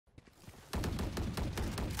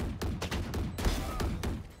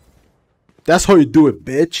That's how you do it,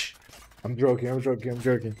 bitch. I'm joking, I'm joking, I'm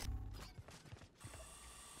joking.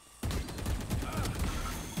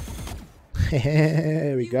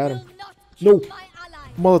 We got him. No!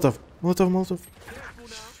 Molotov, Molotov, Molotov.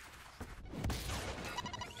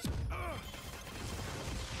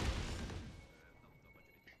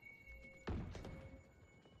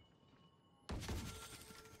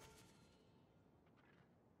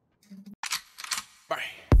 Bye.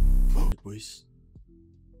 Boys.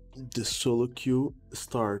 The solo queue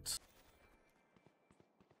starts.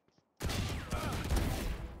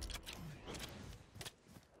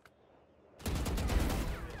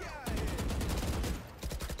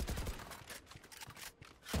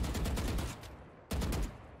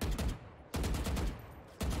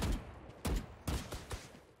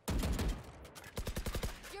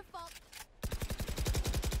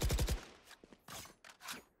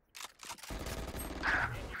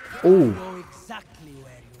 Oh,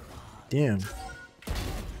 damn.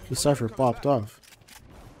 The cipher popped off.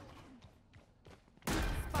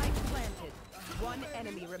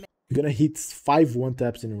 You're gonna hit 5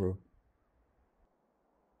 one-taps in a row.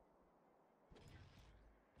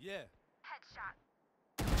 Yeah.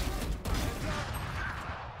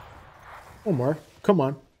 Omar, come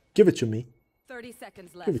on. Give it to me. 30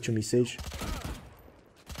 seconds left. Give it to me, Sage.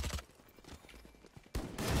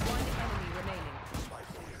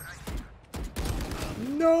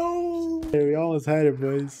 No! We almost had it,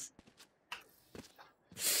 boys.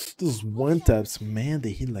 Those one-taps, man,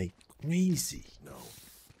 they hit like crazy. No.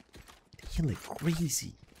 They hit like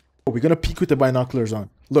crazy. Oh, we're gonna peek with the binoculars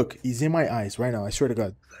on. Look, he's in my eyes right now, I swear to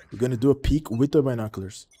God. We're gonna do a peek with the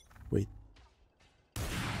binoculars. Wait.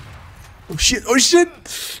 Oh shit, oh shit!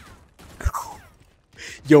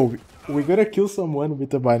 Yo, we're gonna kill someone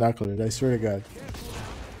with the binoculars, I swear to God.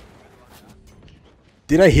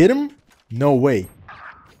 Did I hit him? No way.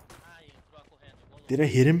 Did I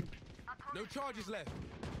hit him? No charges left.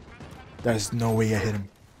 There's no way I hit him.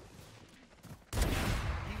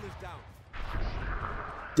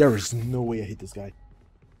 There is no way I hit this guy.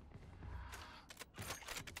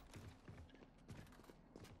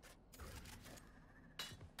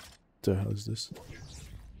 What the hell is this?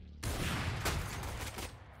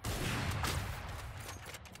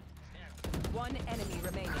 One enemy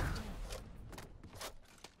remaining.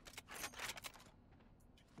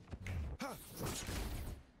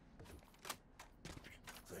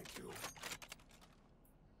 Thank you.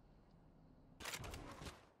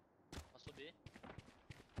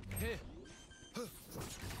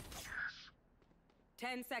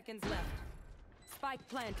 10 seconds left. Spike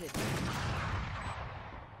planted.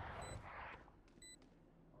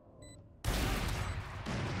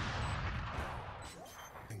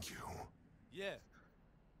 Thank you. Yeah.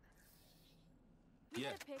 We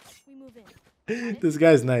get a pick, we move in. This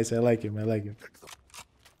guy's nice. I like him. I like him.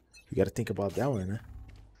 You gotta think about that one, huh?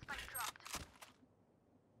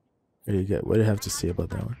 What do you have to say about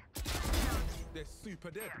that one? They're super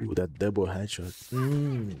dead. Ooh, that double headshot.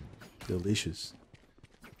 Mmm. Delicious.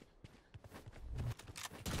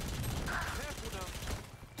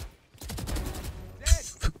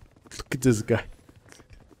 Look at this guy.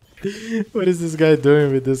 What is this guy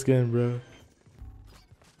doing with this gun, bro?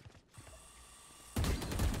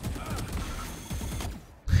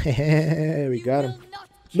 We got him.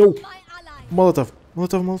 No! Molotov!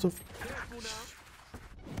 Molotov, Molotov.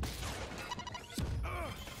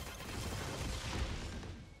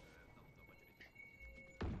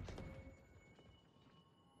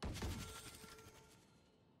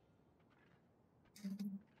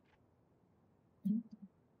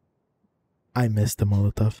 I missed the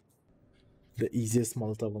Molotov. The easiest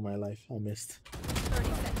Molotov of my life. I missed. 30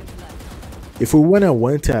 seconds left. If we want a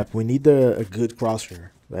one-tap, we need a good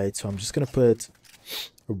crosshair, right? So I'm just gonna put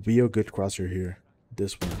a real good crosshair here.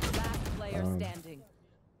 This one. Last player standing.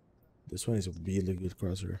 This one is a really good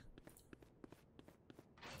crosshair.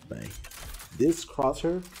 Bang. This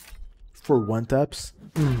crosshair for one-taps.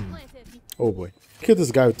 Oh boy. Look at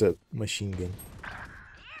this guy with the machine gun.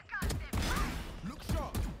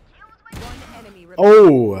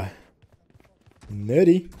 Oh!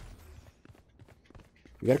 Nutty.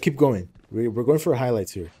 We gotta keep going. We're going for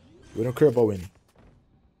highlights here. We don't care about winning.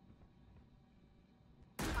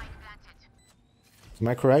 Am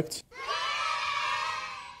I correct?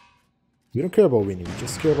 We don't care about winning. We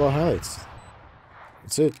just care about highlights.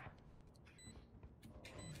 That's it.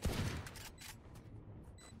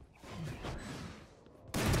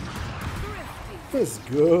 Let's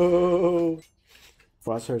go.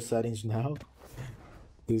 Crosshair settings now.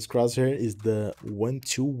 This crosshair is the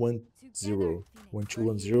 1210.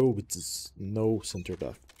 1210 with this no center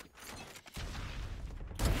depth.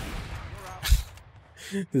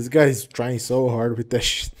 This guy's trying so hard with that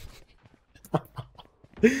shit.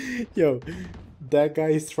 Yo, that guy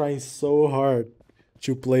is trying so hard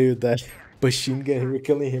to play with that machine gun. We're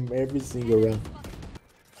killing him every single round.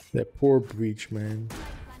 That poor breach, man.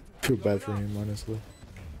 Feel bad for him, honestly.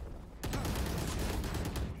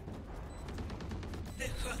 The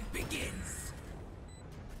hunt begins.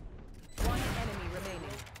 One enemy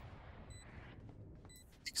remaining.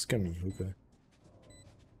 He's coming, hookah.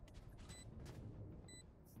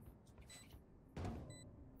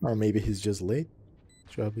 Or maybe he's just late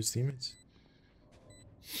to help his teammates.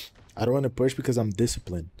 I don't want to push because I'm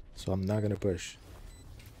disciplined, so I'm not gonna push.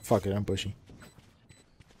 Fuck it, I'm pushing.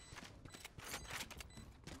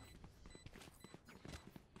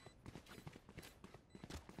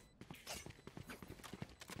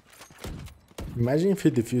 Imagine if he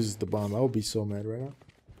defuses the bomb. I would be so mad right now.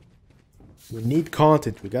 We need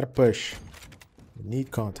content. We gotta push. We need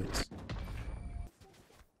content.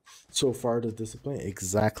 So far, the discipline.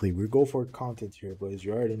 Exactly. We go for content here, boys.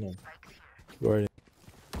 You already know. You already know.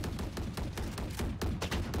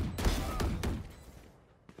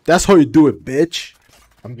 That's how you do it, bitch.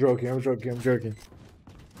 I'm joking. I'm joking. I'm joking.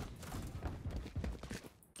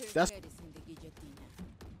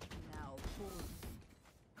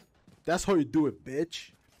 That's how you do it,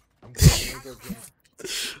 bitch. I'm joking.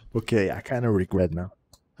 Okay, I kind of regret now.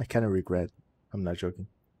 I kind of regret. I'm not joking.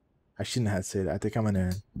 I shouldn't have said it. I think I'm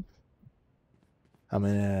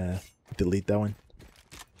gonna delete that one.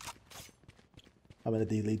 I'm gonna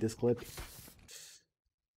delete this clip.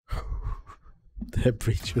 That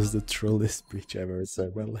breach was the trollest breach I've ever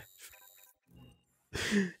said in my life.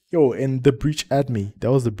 Yo, and the breach at me.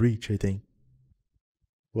 That was the breach, I think.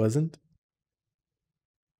 Wasn't?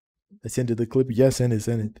 I sent you the clip. Yeah, send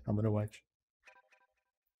it. I'm gonna watch.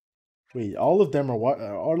 Wait, all of them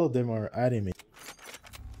are adding me.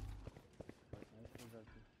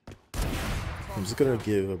 I'm just gonna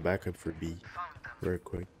give a backup for B very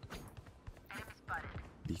quick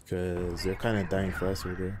because they're kind of dying fast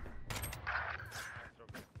over there.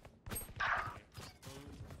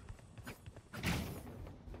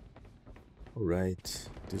 Alright,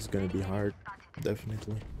 this is gonna be hard,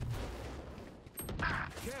 definitely.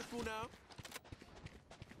 Careful now.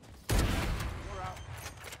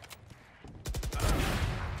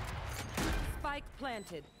 Spike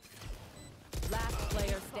planted. Last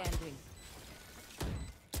player standing.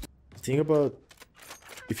 Think about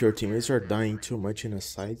if your teammates are dying too much in a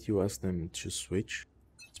site, you ask them to switch,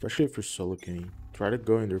 especially if you're Soloqueuing. Try to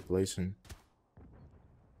go in their place and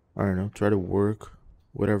I don't know, try to work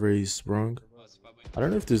whatever is wrong. I don't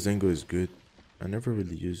know if this angle is good. I never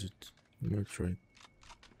really use it. I'm gonna try it.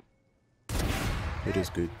 It is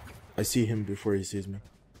good. I see him before he sees me.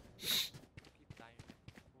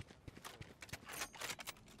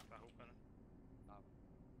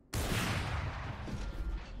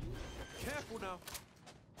 Careful now.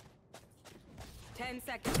 10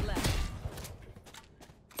 seconds left.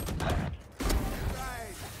 Right.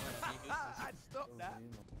 I'd stop that.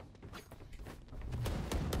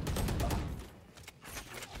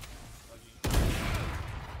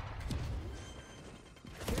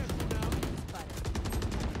 Careful now.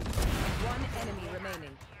 One enemy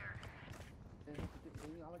remaining.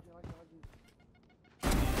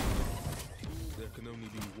 There can only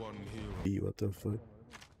be one hero. B, what the fuck?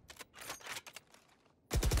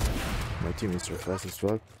 My teammates are fast as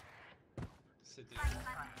fuck.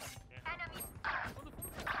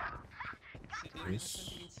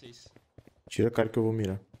 Nice. Tira a cara que eu vou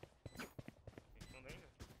mirar.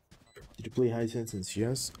 Did you play high sense and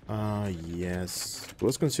CS? Yes. It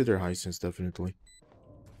was considered high sense, definitely.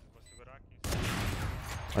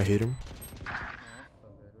 I hit him.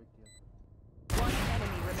 One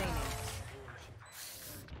enemy remaining.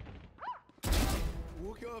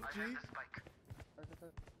 Walk it off, G.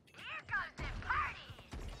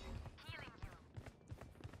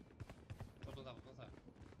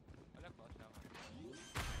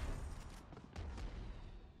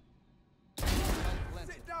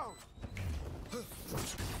 Sit down.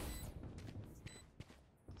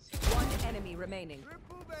 One enemy remaining.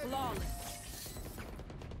 Triple baby. Flawless.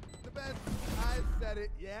 The best. I said it.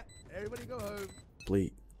 Yeah. Everybody go home.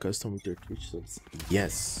 Play custom with your Twitch subs?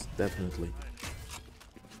 Yes, definitely.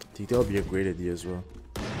 I think that would be a great idea as well.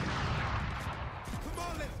 Come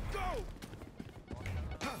on, let's go.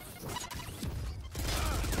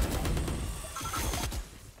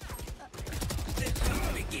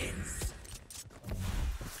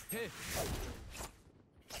 Hey.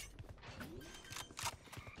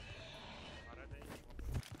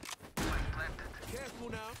 Careful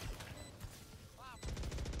now.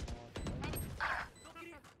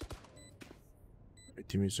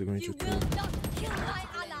 teammates are going You to kill will him. not kill my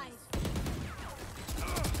allies.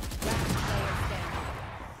 Last player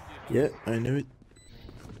standing. Yeah, I knew it.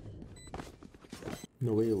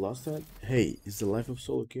 No way you lost that? Hey, it's the life of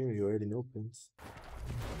Soloqueuing, you already know, Prince.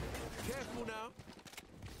 Careful now.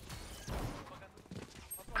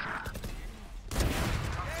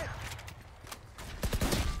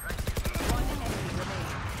 One enemy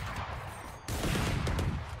remaining.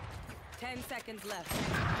 10 seconds left.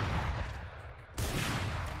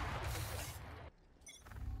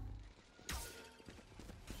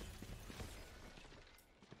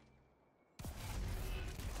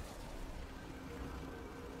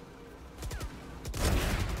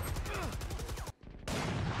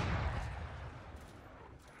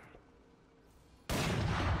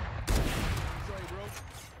 Sorry, bro.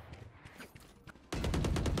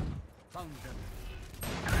 Found them.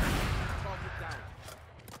 Target down.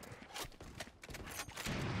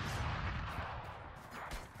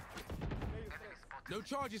 No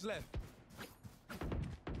charges left.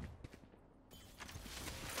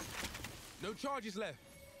 No charges left.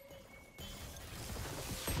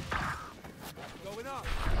 Going up.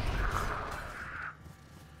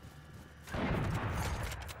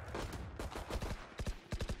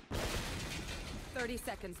 30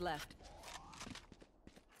 seconds left.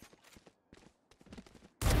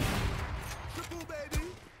 Triple, baby.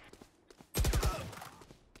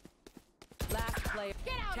 Last player.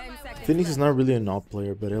 Get out of 10 my seconds way. Phoenix is left. not really an op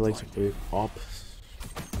player, but I like to play op.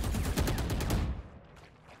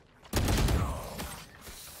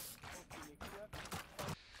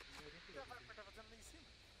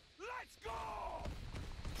 Let's go.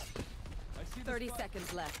 I see 30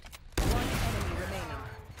 seconds left. One enemy remaining.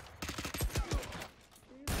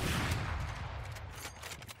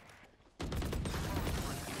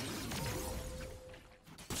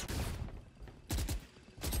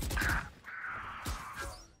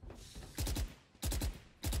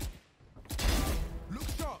 Look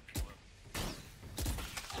sharp.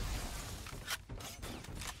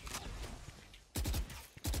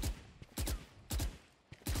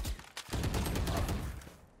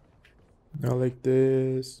 Not like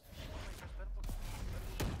this.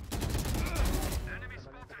 Ele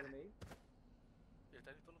tá ali no meio.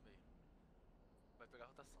 Vai pegar a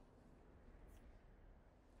rotação.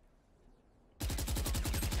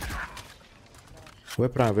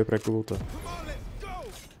 Vai pra que eu voltar. Come on, let's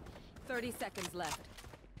go. 30 seconds left.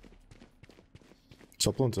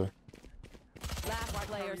 Só plantar. Last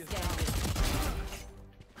player standing.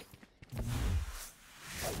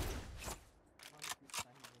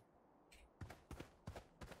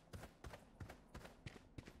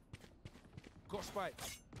 Got spike.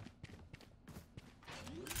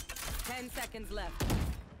 10 seconds left.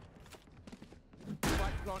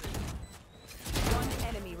 Spike planted. One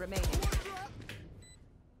enemy remaining.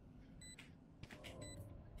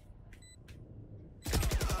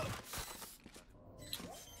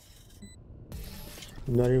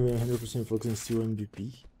 I'm not even 100% focused on still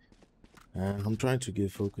MVP. I'm trying to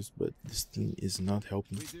get focused, but this thing is not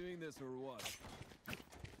helping. We doing this or what?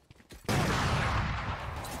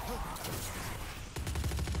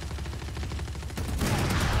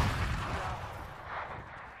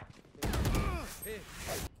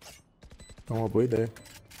 É uma boa ideia.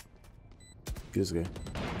 This guy.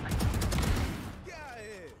 Get out of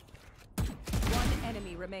here. One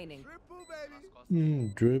enemy remaining. Triple,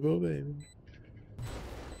 baby. Dribble, baby.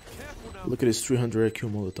 Careful now. Look at his 300 IQ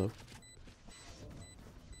Molotov.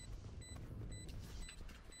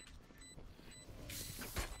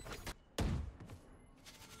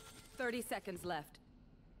 Thirty seconds left.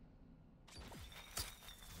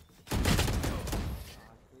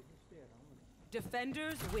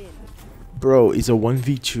 Defenders win. Bro, it's a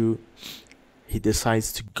 1v2. He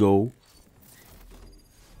decides to go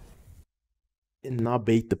and not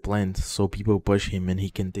bait the plant, so people push him and he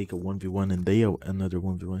can take a 1v1 and they another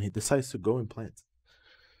 1v1. He decides to go and plant.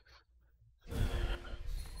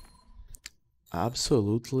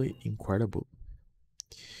 Absolutely incredible.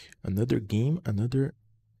 Another game, another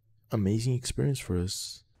amazing experience for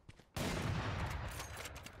us.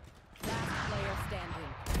 Last player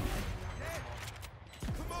standing.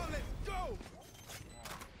 Come on, let's go.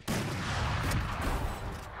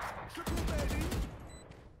 Triple, baby.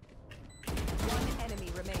 One enemy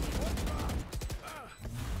remaining.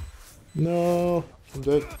 No, I'm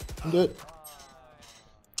dead. I'm dead.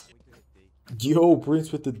 Yo,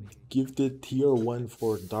 Prince with the gifted tier 1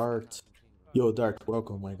 for Dart. Yo, Dart,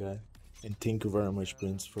 welcome, my guy. And thank you very much,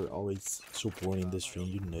 Prince, for always supporting the stream.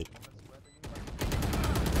 You know it.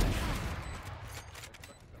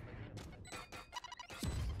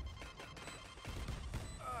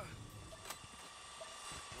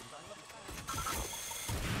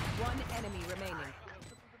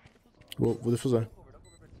 Vou defusar.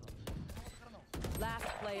 Last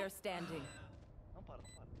player standing. Não para, não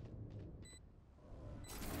para.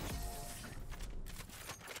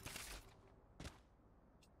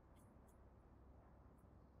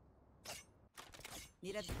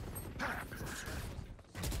 Mira.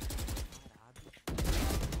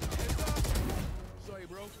 Sorry,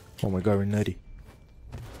 bro. Oh my god, we're nutty.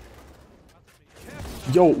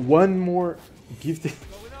 Yo, one more gifted.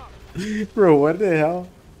 Bro, what the hell?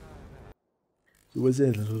 It was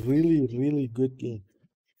a really, really good game.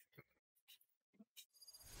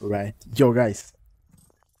 Right. Yo, guys.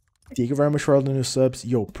 Thank you very much for all the new subs.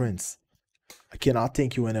 Yo, Prince. I cannot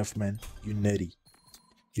thank you enough, man. You're nutty.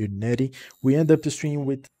 You're nutty. We end up the stream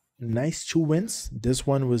with nice 2 wins. This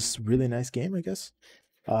one was really nice game, I guess.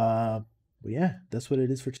 But yeah, that's what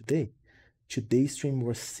it is for today. Today's stream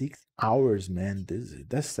was 6 hours, man.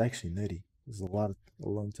 That's actually nutty. It's a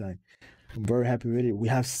long time. I'm very happy with it. We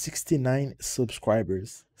have 69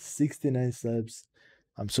 subscribers, 69 subs.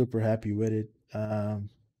 I'm super happy with it.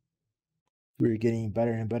 We're getting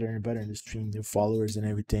better and better and better in the stream, new followers and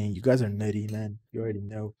everything. You guys are nutty, man. You already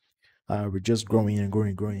know. We're just growing and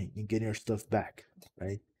growing and getting our stuff back,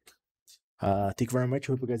 right? Thank you very much.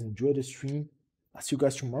 Hope you guys enjoyed the stream. I'll see you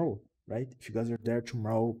guys tomorrow, right? If you guys are there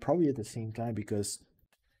tomorrow, probably at the same time, because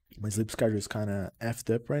my sleep schedule is kind of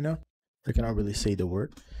effed up right now. I cannot really say the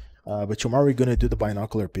word. But tomorrow we're gonna do the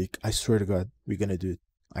binocular pick. I swear to God, we're gonna do it.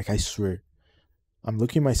 Like, I swear. I'm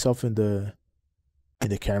looking myself in the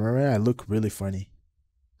camera, man. I look really funny.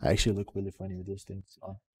 I actually look really funny with those things.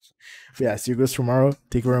 But yeah, see you guys tomorrow.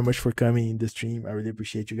 Thank you very much for coming in the stream. I really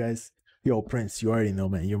appreciate you guys. Yo, Prince, you already know,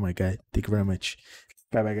 man. You're my guy. Thank you very much.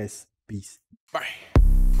 Bye bye, guys. Peace. Bye.